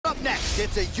Up next,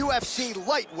 it's a UFC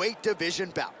lightweight division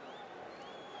bout.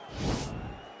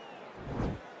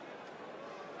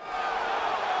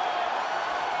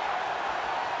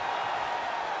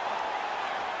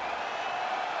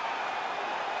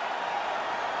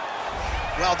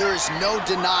 Well, there is no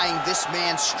denying this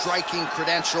man's striking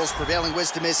credentials. Prevailing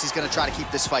wisdom is he's going to try to keep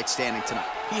this fight standing tonight.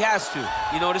 He has to.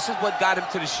 You know, this is what got him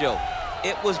to the show.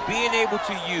 It was being able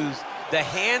to use the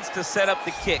hands to set up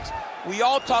the kicks. We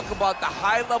all talk about the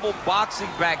high-level boxing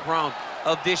background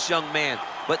of this young man.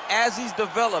 But as he's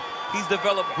developed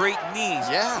great knees.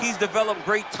 Yeah. He's developed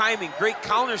great timing, great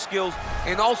counter skills,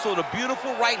 and also the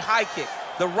beautiful right high kick.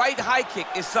 The right high kick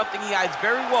is something he hides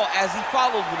very well as he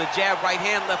follows with a jab, right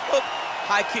hand, left hook.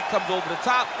 High kick comes over the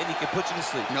top, and he can put you to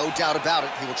sleep. No doubt about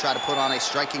it. He will try to put on a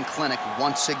striking clinic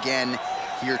once again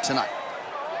here tonight.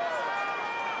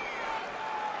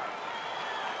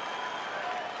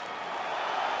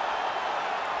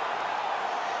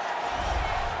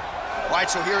 All right,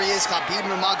 so here he is, Khabib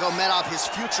Nurmagomedov. His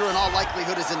future, in all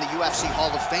likelihood, is in the UFC Hall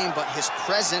of Fame, but his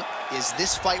present is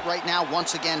this fight right now,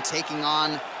 once again taking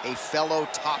on a fellow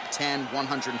top 10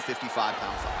 155-pound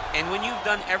fighter. And when you've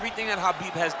done everything that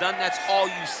Khabib has done, that's all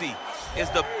you see,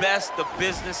 is the best the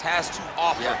business has to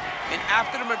offer. Yeah. And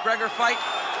after the McGregor fight,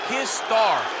 his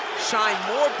star shined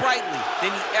more brightly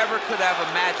than he ever could have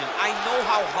imagined. I know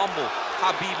how humble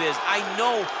Khabib is. I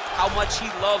know how much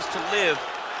he loves to live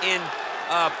in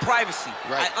privacy.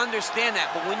 Right. I understand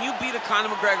that, but when you beat a Conor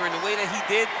McGregor in the way that he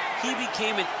did, he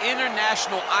became an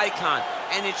international icon,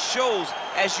 and it shows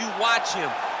as you watch him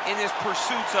in his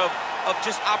pursuits of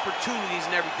just opportunities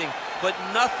and everything. But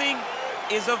nothing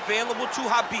is available to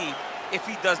Khabib if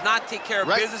he does not take care of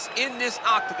business in this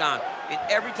octagon. And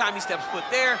every time he steps foot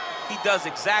there, he does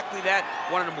exactly that.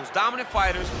 One of the most dominant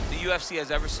fighters the UFC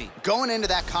has ever seen. Going into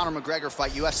that Conor McGregor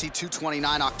fight, UFC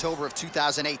 229, October of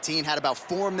 2018, had about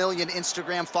 4 million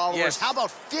Instagram followers. Yes. How about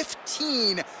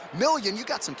 15 million? You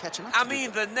got some catching up to do. I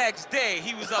mean, the next day,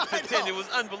 he was up to 10. It was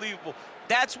unbelievable.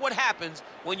 That's what happens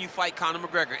when you fight Conor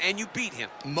McGregor, and you beat him.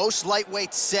 Most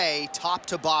lightweights say, top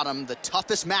to bottom, the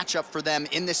toughest matchup for them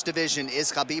in this division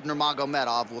is Khabib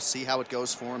Nurmagomedov. We'll see how it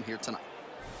goes for him here tonight.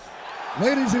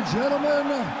 Ladies and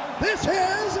gentlemen, this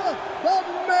is the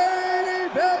main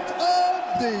event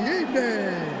of the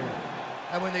evening.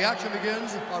 And when the action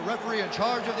begins, our referee in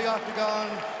charge of the octagon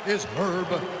is Herb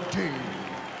Dean.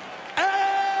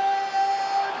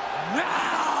 And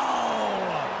now,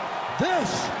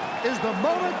 this is the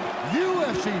moment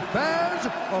UFC fans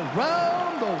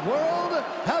around the world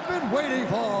have been waiting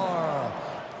for.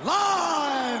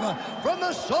 Live from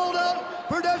the sold-out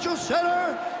Prudential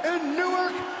Center in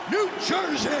Newark, New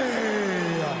Jersey.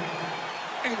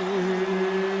 It's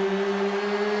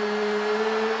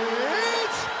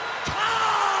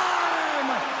time!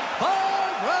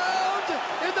 5 rounds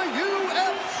in the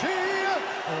UFC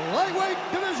lightweight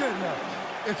division.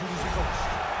 Introducing first,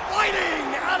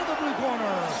 fighting out of the blue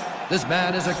corner. This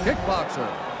man is a kickboxer,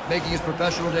 making his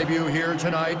professional debut here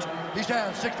tonight. He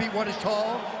stands 6 feet 1 inches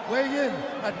tall, weighing in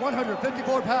at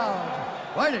 154 pounds.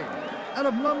 Fighting out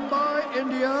of Mumbai,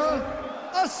 India,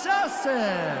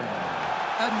 Assassin.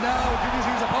 And now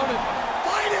introducing his opponent,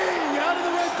 fighting out of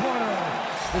the red corner.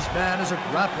 This man is a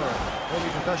grappler, holding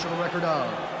a professional record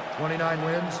of 29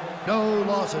 wins, no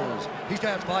losses. He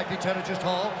stands 5 feet 10 inches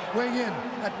tall, weighing in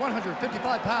at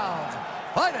 155 pounds.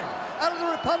 Fighting out of the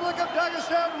Republic of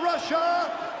Dagestan,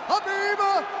 Russia, Khabib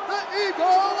the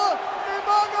Eagle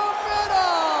Nurmagomedov.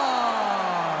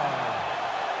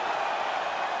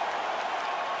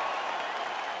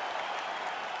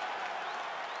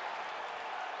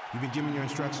 You've been given your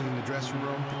instructions in the dressing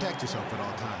room. Protect yourself at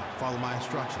all times. Follow my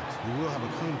instructions. We will have a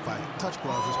clean fight. Touch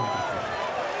gloves, let's make it fair.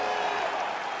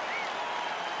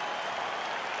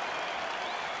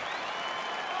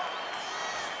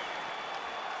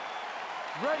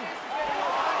 Ready.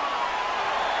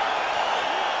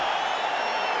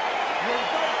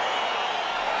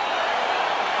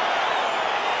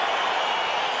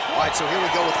 All right, so here we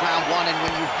go with round 1, and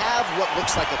when you have what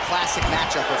looks like a classic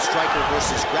matchup of striker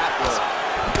versus grappler,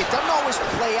 it doesn't always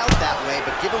play out that way,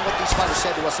 but given what these fighters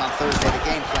said to us on Thursday, the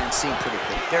game plan seemed pretty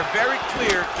clear. They're very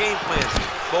clear game plans,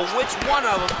 but which one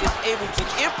of them is able to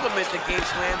implement the game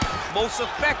plan most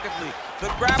effectively?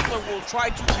 The grappler will try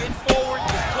to get forward,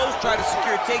 get close, try to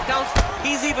secure takedowns.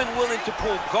 He's even willing to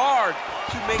pull guard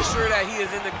to make sure that he is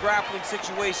in the grappling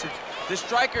situations. The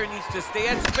striker needs to stay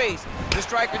at space. The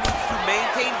striker needs to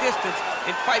maintain distance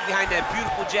and fight behind that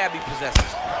beautiful jab he possesses.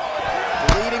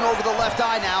 Bleeding over the left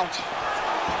eye now.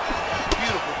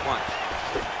 Beautiful punch.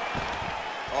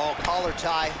 Oh, collar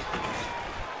tie.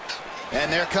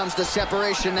 And there comes the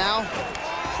separation now.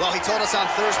 Well, he told us on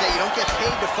Thursday you don't get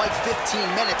paid to fight 15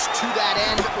 minutes. To that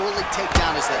end, early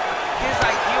takedown is there. His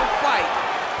ideal fight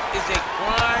is a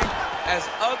grind. As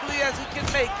ugly as he can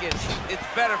make it, it's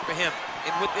better for him.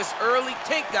 And with this early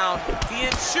takedown, he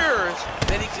ensures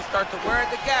that he can start to wear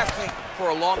the gas tank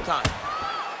for a long time.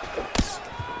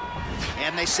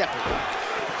 And they separate.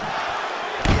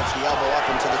 He gets the elbow up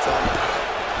into the target.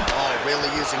 Oh, really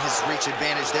using his reach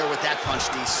advantage there with that punch,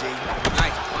 DC.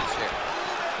 Nice punch there.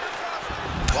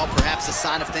 Well, perhaps a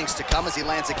sign of things to come as he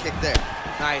lands a kick there.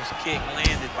 Nice kick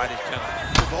landed by this gentleman.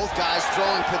 Both guys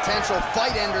throwing potential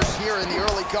fight enders here in the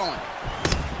early going.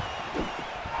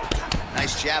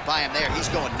 Nice jab by him there. He's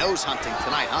going nose hunting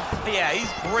tonight, huh? Yeah,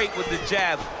 he's great with the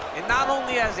jab. And not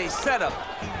only as a setup,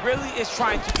 he really is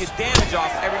trying to get damage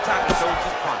off every time he throws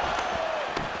his punch.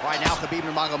 All right, now Khabib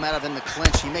Nurmagomedov in the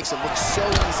clinch. He makes it look so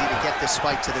easy to get this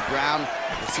fight to the ground.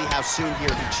 We'll see how soon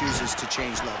here he chooses to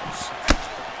change levels.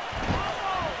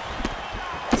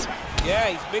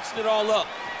 Yeah, he's mixing it all up.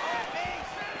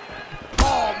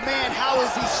 Oh, man, how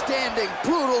is he standing?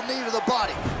 Brutal knee to the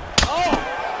body. Oh!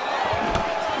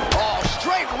 Oh,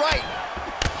 straight right.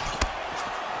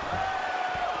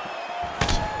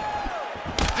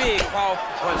 Big, powerful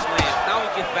punch lands. Now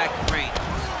he gets back to range.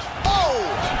 Oh!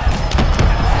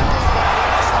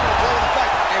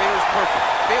 And it was perfect.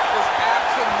 It was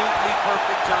absolutely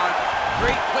perfect, John.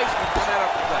 Great placement for that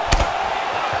uppercut.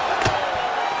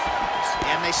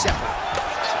 And they separate.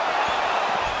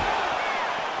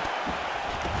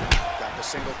 Got the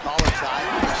single collar tie.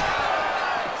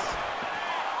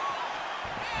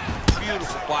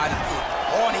 Beautiful body kick.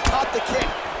 Oh, and he caught the kick.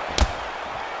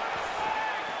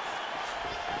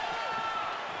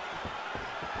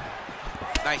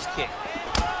 Nice kick.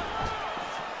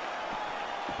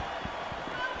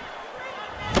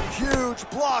 Huge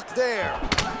block there.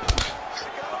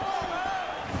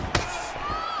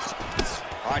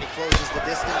 All right, he closes the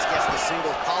distance, gets the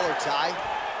single collar tie.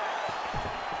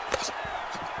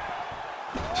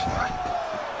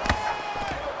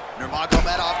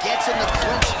 Nurmagomedov gets in the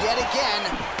clinch yet again.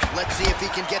 Let's see if he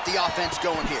can get the offense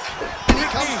going here. And he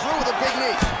comes through with a big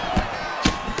knee.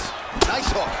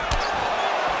 Nice hook.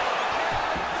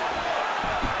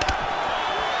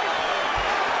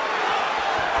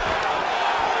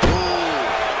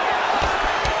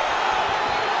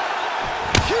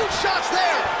 Shots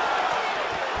there.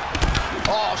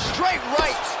 Oh, straight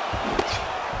right.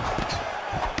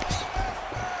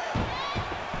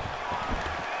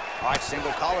 All right,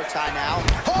 single collar tie now.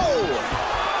 Oh!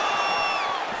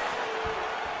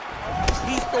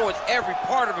 He's throwing every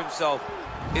part of himself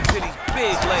into these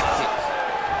big leg kicks.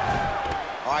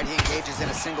 All right, he engages in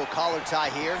a single collar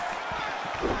tie here.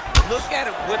 Look at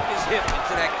him whip his hip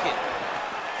into that kick.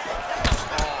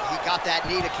 Got that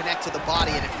knee to connect to the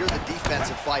body, and if you're the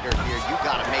defensive fighter here, you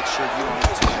got to make sure you don't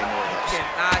eat too many more of those. You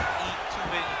cannot eat too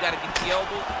many. You got to get the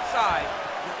elbows inside,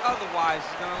 because otherwise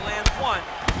he's going to land one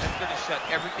that's going to shut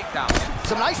everything down.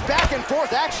 Some nice back and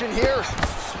forth action here.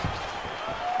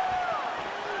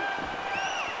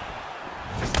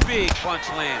 Big punch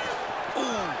lands. Ooh.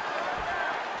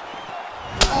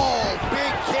 Oh,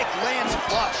 big kick lands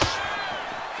flush.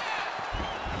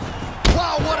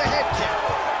 Wow, what a head kick.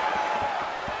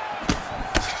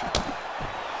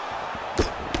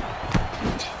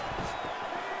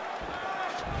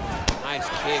 Nice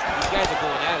kick. These guys are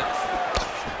going at it.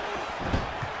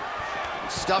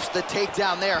 Stuffs the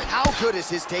takedown there. How good is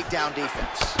his takedown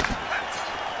defense?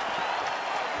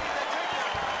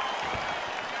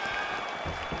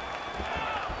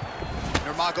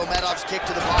 Nurmagomedov's kick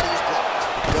to the body is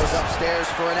blocked. Goes upstairs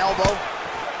for an elbow.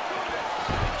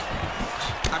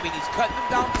 I mean, he's cutting them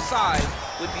down the side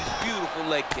with these beautiful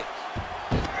leg kicks.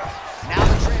 Now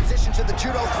the transition to the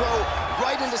judo throw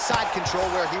right into side control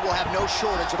where he will have no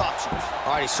shortage of options.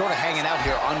 All right, he's sort of hanging out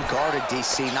here unguarded,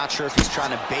 DC. Not sure if he's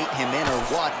trying to bait him in or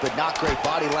what, but not great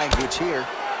body language here.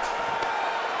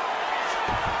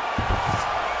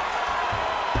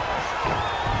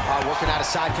 Working out of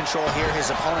side control here.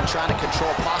 His opponent trying to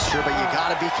control posture, but you got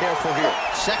to be careful here.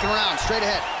 Second round, straight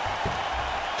ahead.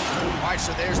 All right,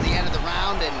 so there's the end of the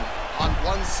round, and on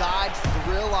one side,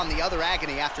 thrill, on the other,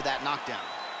 agony after that knockdown.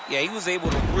 Yeah, he was able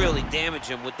to really damage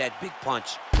him with that big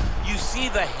punch. You see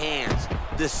the hands,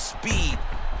 the speed,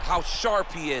 how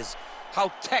sharp he is,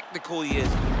 how technical he is.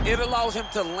 It allows him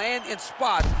to land in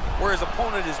spots where his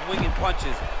opponent is winging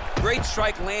punches. Great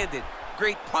strike landed,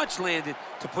 great punch landed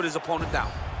to put his opponent down.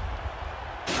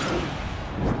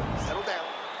 Settle down.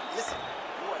 Listen,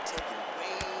 you are taking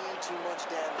way too much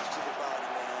damage to the body,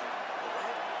 man. All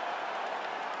right?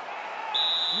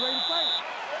 You ready to fight?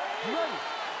 You ready?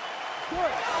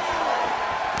 Good.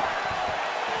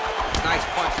 Nice Nice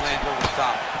punch lands over the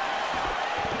top.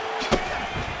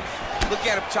 Look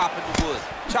at him chopping the wood.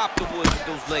 Chop the wood with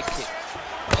those leg kicks.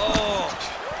 Oh.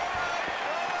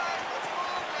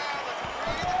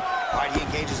 All right, he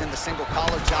engages in the single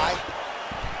collar tie.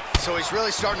 So he's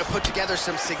really starting to put together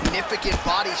some significant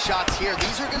body shots here.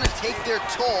 These are going to take their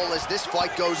toll as this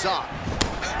fight goes on.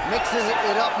 Mixes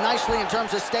it up nicely in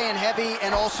terms of staying heavy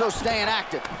and also staying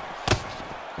active.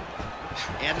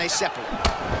 And they separate.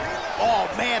 Oh,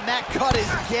 man, that cut is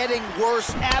getting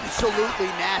worse. Absolutely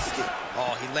nasty.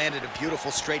 Oh, he landed a beautiful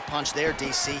straight punch there,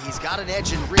 DC. He's got an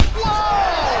edge in reach. Whoa!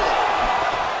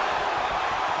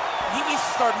 He needs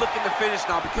to start looking to finish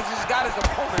now because he's got his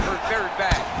opponent hurt very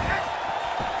bad.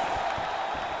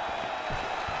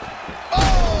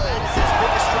 Oh, that is his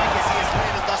biggest strike as he has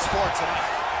landed thus far tonight.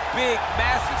 Big,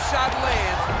 massive shot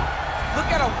lands.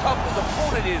 Look at how tough his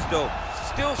opponent is, though.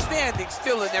 Still standing,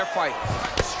 still in their fight.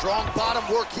 Strong bottom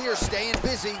work here, staying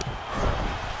busy.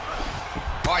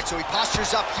 All right, so he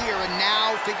postures up here and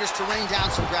now figures to rain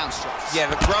down some ground strikes. Yeah,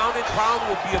 the ground and pound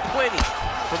will be aplenty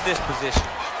from this position.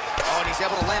 Oh, and he's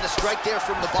able to land a strike there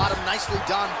from the bottom. Nicely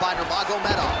done by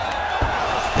Nurmagomedov.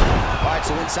 All right,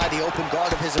 so inside the open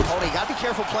guard of his opponent. You got to be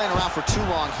careful playing around for too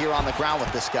long here on the ground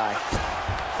with this guy.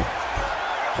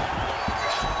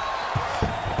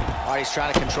 All right, he's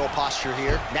trying to control posture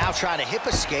here. Now trying to hip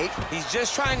escape. He's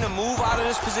just trying to move out of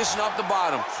this position off the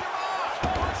bottom.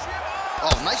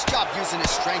 Oh, nice job using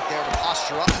his strength there to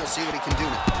posture up. We'll see what he can do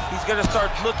now. He's going to start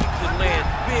looking to land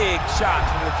big shots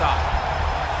from the top.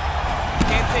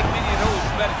 Can't take many of those.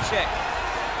 You better check.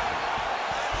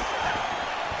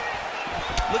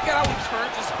 Look at how he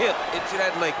turns his hip into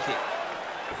that leg kick.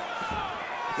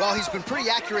 Well, he's been pretty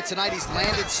accurate tonight. He's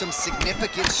landed some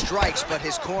significant strikes, but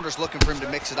his corner's looking for him to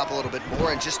mix it up a little bit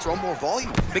more and just throw more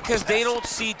volume. Because they don't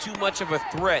see too much of a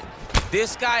threat.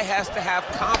 This guy has to have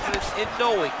confidence in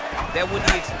knowing that when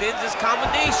he extends his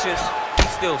combinations,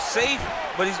 he's still safe,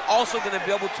 but he's also going to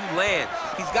be able to land.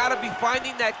 He's got to be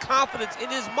finding that confidence in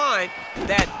his mind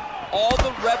that all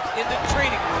the reps in the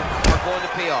training room are going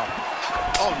to pay off.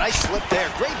 Oh, nice slip there.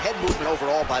 Great head movement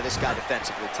overall by this guy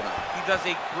defensively tonight. He does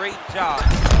a great job.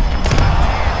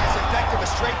 As effective a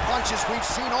straight punch as we've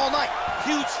seen all night.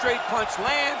 Huge straight punch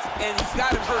lands, and he's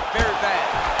got him hurt very bad.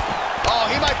 Oh,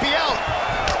 he might be out.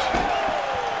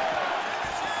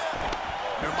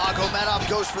 Nurmagomedov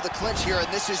goes for the clinch here, and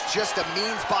this is just a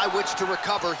means by which to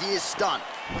recover. He is stunned.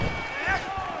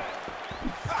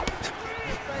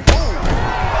 Boom.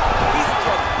 He's in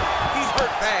trouble. He's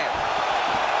hurt bad.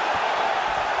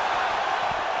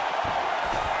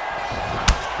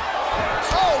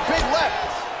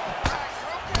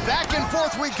 Back and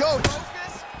forth we go.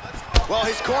 Well,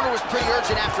 his corner was pretty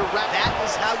urgent after wrap. That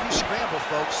is how you scramble,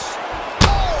 folks.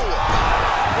 Oh!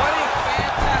 What a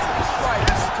fantastic strike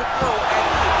to throw at the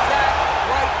exact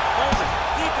right moment.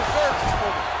 He deserves this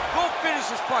moment. Go finish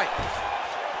his fight.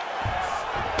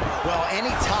 Well,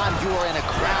 anytime you are in a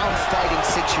ground fighting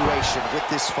situation with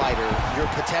this fighter, you're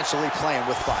potentially playing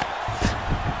with fire.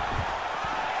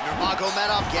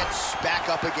 Nurmagomedov gets back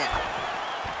up again.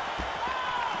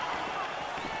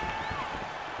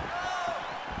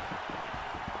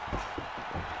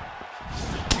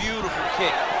 Beautiful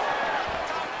kick.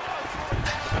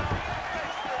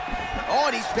 Oh,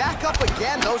 and he's back up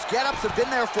again. Those get-ups have been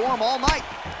there for him all night.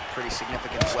 Pretty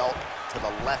significant welt to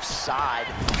the left side.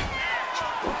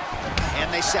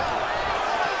 And they separate.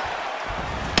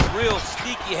 Real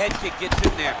sneaky head kick gets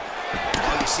in there.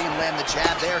 Oh, you see him land the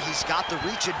jab there. He's got the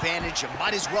reach advantage. You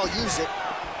might as well use it.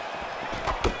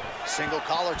 Single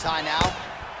collar tie now.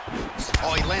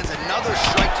 Oh, he lands another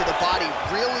strike to the body,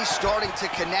 really starting to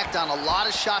connect on a lot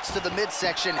of shots to the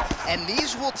midsection, and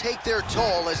these will take their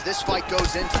toll as this fight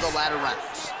goes into the latter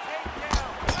rounds.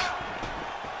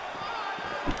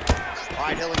 All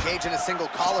right, he'll engage in a single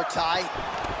collar tie,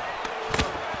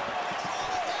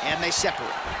 and they separate.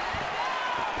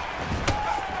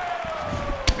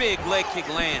 Big leg kick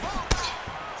lands.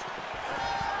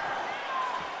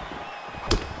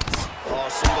 Oh,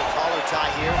 single collar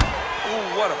tie here.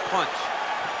 Ooh, what a punch.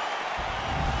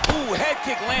 Ooh, head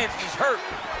kick lands, he's hurt.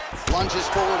 Lunges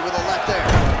forward with a left there.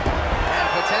 And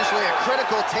potentially a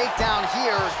critical takedown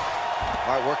here.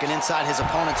 All right, working inside his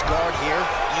opponent's guard here.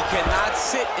 You cannot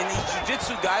sit in these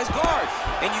jiu-jitsu guys' guards.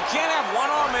 And you can't have one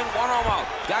arm in, one arm out.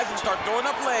 Guys can start throwing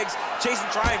up legs, chasing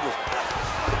triangle.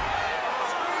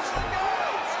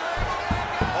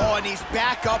 Oh, and he's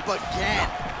back up again.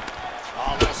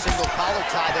 Oh, a little single collar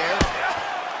tie there.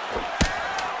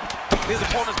 His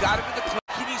opponent's got him in the clinch.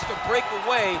 He needs to break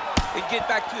away and get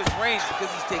back to his range because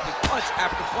he's taking punch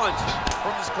after punch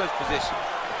from this clinch position.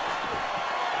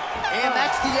 And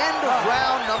that's the end of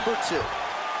round number 2.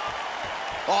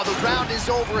 Oh, the round is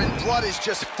over and blood is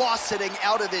just fauceting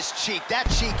out of his cheek. That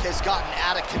cheek has gotten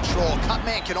out of control.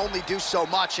 Cutman can only do so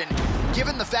much, and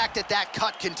given the fact that that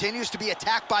cut continues to be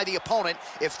attacked by the opponent,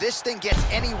 if this thing gets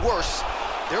any worse,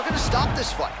 they're gonna stop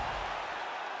this fight.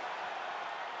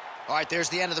 All right, there's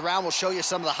the end of the round. We'll show you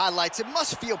some of the highlights. It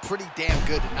must feel pretty damn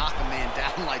good to knock a man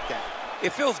down like that.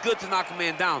 It feels good to knock a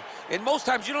man down, and most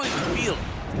times you don't even feel it.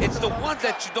 It's the ones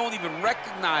that you don't even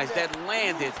recognize that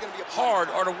landed hard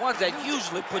are the ones that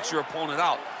usually put your opponent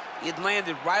out. It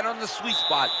landed right on the sweet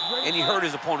spot, and he hurt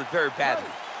his opponent very badly.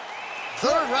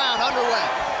 Third round underway.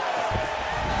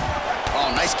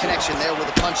 Oh, nice connection there with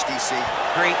a punch, DC.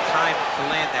 Great time to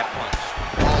land that punch.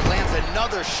 Oh, lands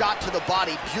another shot to the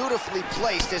body, beautifully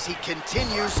placed as he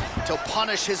continues to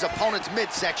punish his opponent's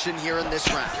midsection here in this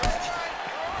round.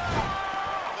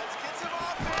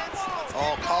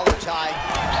 Oh, collar tie.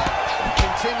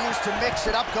 Continues to mix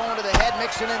it up, going to the head,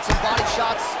 mixing in some body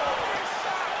shots.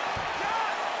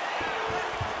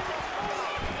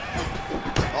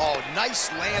 Oh,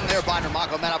 nice land there by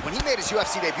Nurmagomedov. When he made his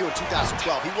UFC debut in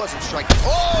 2012, he wasn't striking.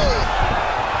 Oh!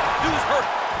 Dude's hurt.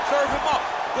 Serve him up.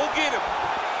 Go get him.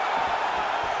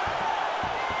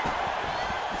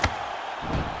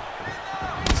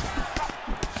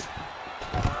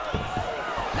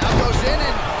 Now goes in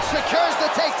and secures the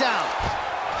takedown.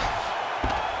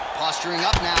 Posturing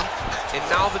up now. And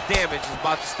now the damage is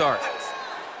about to start.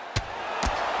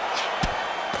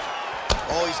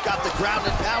 Oh, he's got the ground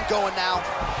and pound going now.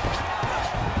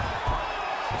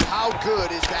 How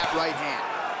good is that right hand?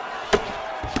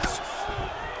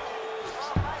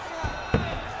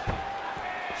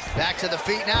 Back to the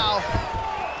feet now.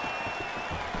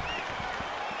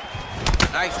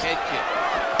 Nice head kick.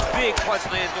 Big punch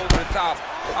lands over the top.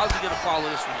 How's he gonna follow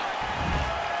this one up?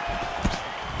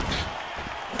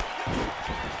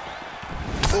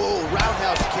 Oh,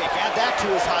 roundhouse kick. Add that to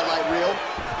his highlight reel.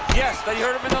 Yes, that you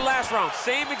heard him in the last round.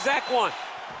 Same exact one.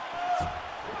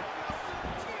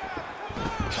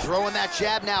 Throwing that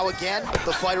jab now again.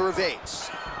 The fighter evades.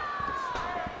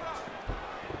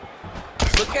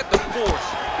 Look at the force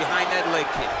behind that leg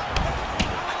kick.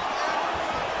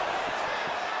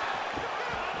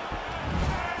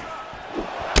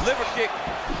 Liver kick.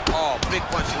 Oh, big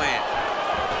punch land.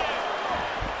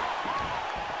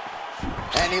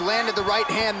 And he landed the right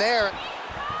hand there.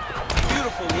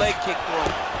 Beautiful leg kick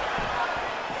throw.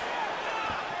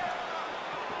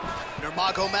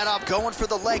 Nurmagomedov going for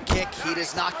the leg kick. He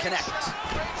does not connect.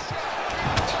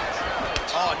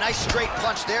 Oh, nice straight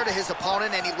punch there to his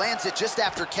opponent, and he lands it just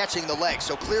after catching the leg.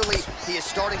 So clearly, he is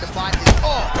starting to find his...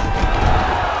 Oh!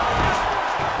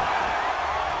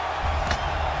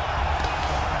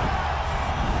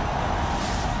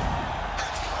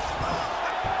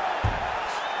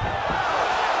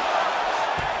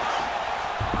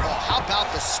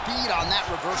 About the speed on that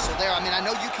reversal there. I mean, I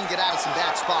know you can get out of some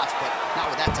bad spots, but not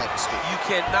with that type of speed. You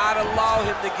cannot allow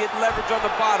him to get leverage on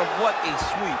the bottom. What a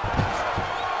sweep.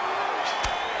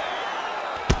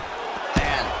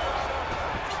 Man.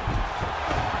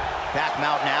 Back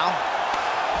mount now.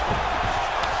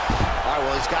 All right,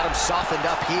 well, he's got him softened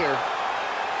up here.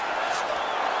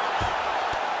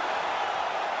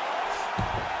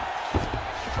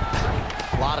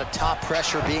 A lot of top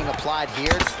pressure being applied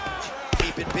here.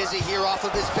 Keeping busy here off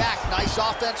of his back. Nice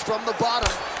offense from the bottom.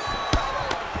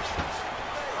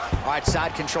 All right,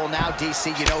 side control now,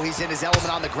 DC. You know he's in his element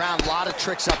on the ground. A lot of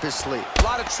tricks up his sleeve. A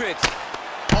lot of tricks.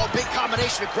 Oh, big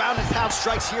combination of ground and pound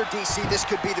strikes here, DC. This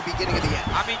could be the beginning of the end.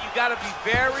 I mean, you got to be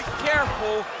very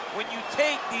careful when you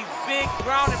take these big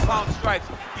ground and pound strikes.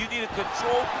 You need a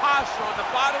controlled posture on the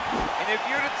bottom. And if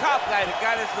you're the top guy, the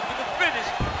guy that's looking to finish,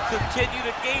 continue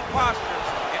to gain posture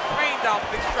and rain down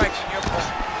big strikes in your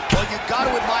opponent. Well, you've got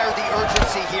to admire the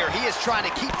urgency here. He is trying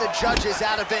to keep the judges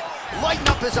out of it, lighten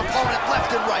up his opponent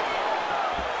left and right.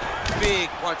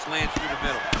 Big punch lands through the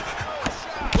middle.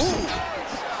 Ooh.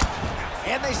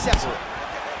 And they separate.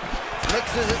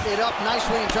 Mixes it up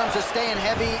nicely in terms of staying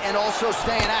heavy and also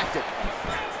staying active.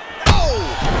 Oh! Oh,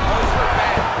 he's hurt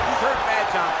bad. He's hurt bad,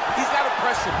 John. He's got to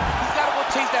press him. He's got to go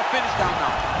chase that finish down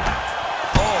now.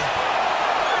 Oh.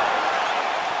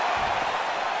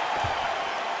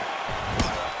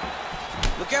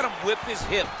 Look at him whip his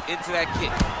hip into that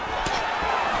kick.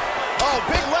 Oh,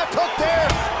 big left hook there.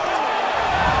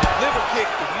 Liver kick.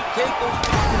 If you take those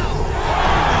pieces, you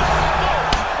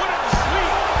put him to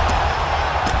sleep.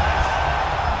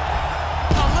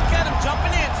 Now look at him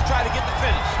jumping in to try to get the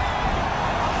finish.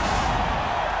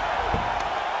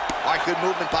 All right, good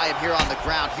movement by him here on the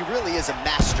ground. He really is a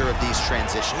master of these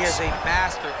transitions. He is a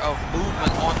master of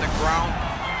movement on the ground.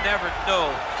 You never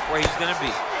know where he's going to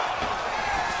be.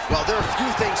 Well, there are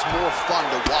few things more fun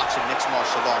to watch in mixed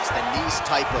martial arts than these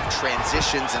type of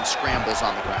transitions and scrambles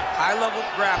on the ground. High-level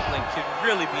grappling can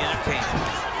really be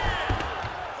entertaining.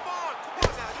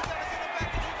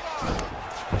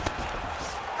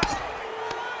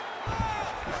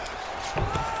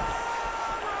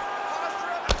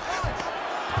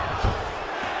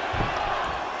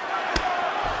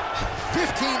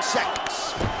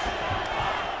 Seconds.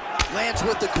 Lands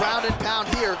with the ground and pound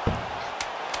here.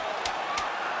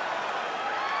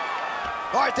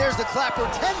 All right, there's the clapper.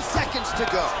 10 seconds to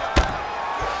go.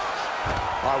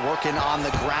 All right, working on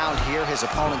the ground here. His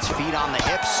opponent's feet on the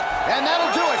hips. And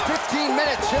that'll do it. 15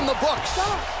 minutes in the books.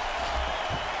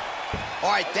 All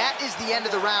right, that is the end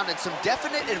of the round, and some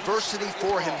definite adversity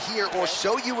for him here, or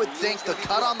so you would think. The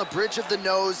cut on the bridge of the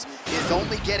nose is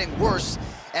only getting worse.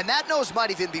 And that nose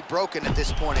might even be broken at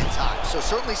this point in time. So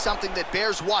certainly something that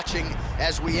bears watching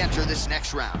as we enter this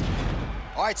next round.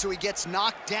 All right, so he gets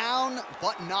knocked down,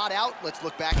 but not out. Let's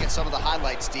look back at some of the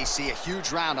highlights, DC. A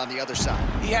huge round on the other side.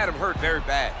 He had him hurt very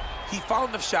bad. He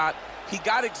found the shot. He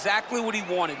got exactly what he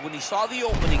wanted. When he saw the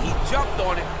opening, he jumped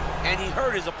on it, and he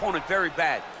hurt his opponent very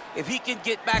bad. If he can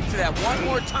get back to that one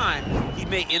more time, he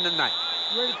may end the night.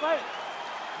 Ready to fight?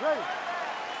 Ready.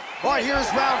 All right, here's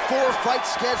round 4, fight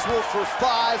scheduled for 5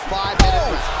 5-minute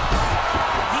rounds.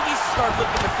 He needs to start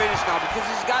looking to finish now because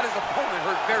he's got his opponent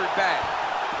hurt very bad.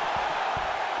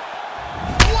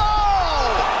 Whoa!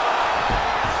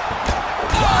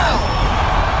 Wow!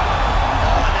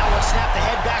 Oh, now we'll snap the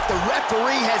head back. The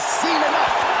referee has seen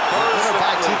enough. Winner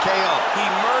by TKO. He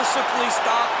mercifully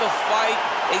stopped the fight.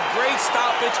 A great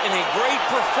stoppage and a great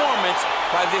performance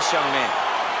by this young man.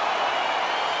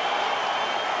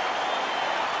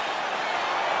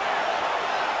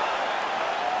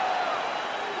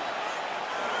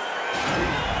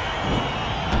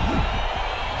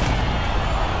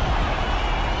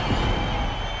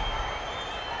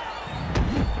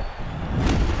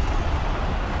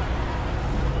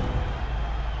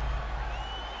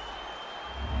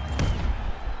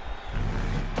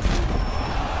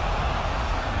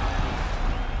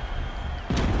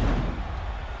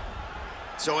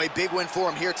 So a big win for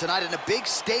him here tonight, and a big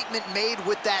statement made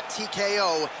with that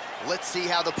TKO. Let's see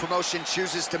how the promotion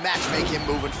chooses to matchmake him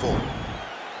moving forward.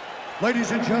 Ladies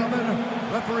and gentlemen,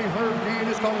 referee Herb Dean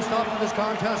is going to stop this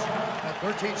contest at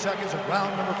 13 seconds of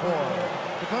round number 4.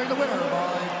 Declaring the winner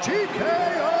by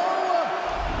TKO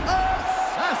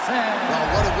Assassin. Well,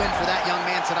 what a win for that young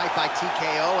man tonight by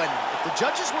TKO. And if the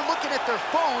judges were looking at their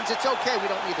phones, it's okay. We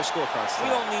don't need the scorecards.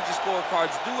 We don't need your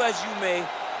scorecards. Do as you may,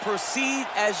 proceed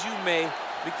as you may,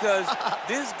 because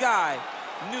this guy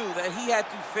knew that he had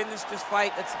to finish this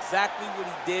fight. That's exactly what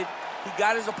he did. He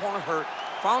got his opponent hurt,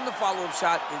 found the follow-up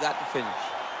shot, and got the finish.